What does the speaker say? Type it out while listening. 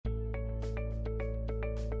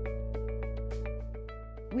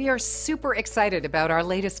We are super excited about our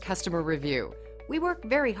latest customer review. We work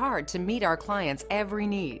very hard to meet our clients' every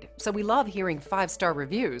need, so we love hearing 5-star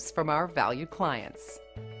reviews from our valued clients.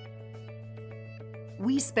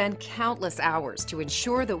 We spend countless hours to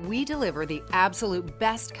ensure that we deliver the absolute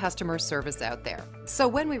best customer service out there. So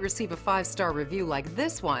when we receive a 5-star review like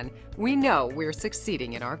this one, we know we're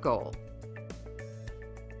succeeding in our goal.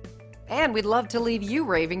 And we'd love to leave you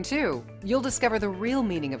raving too. You'll discover the real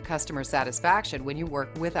meaning of customer satisfaction when you work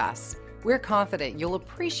with us. We're confident you'll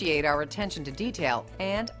appreciate our attention to detail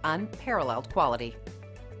and unparalleled quality.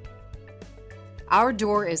 Our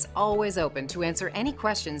door is always open to answer any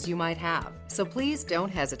questions you might have, so please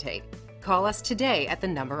don't hesitate. Call us today at the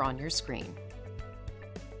number on your screen.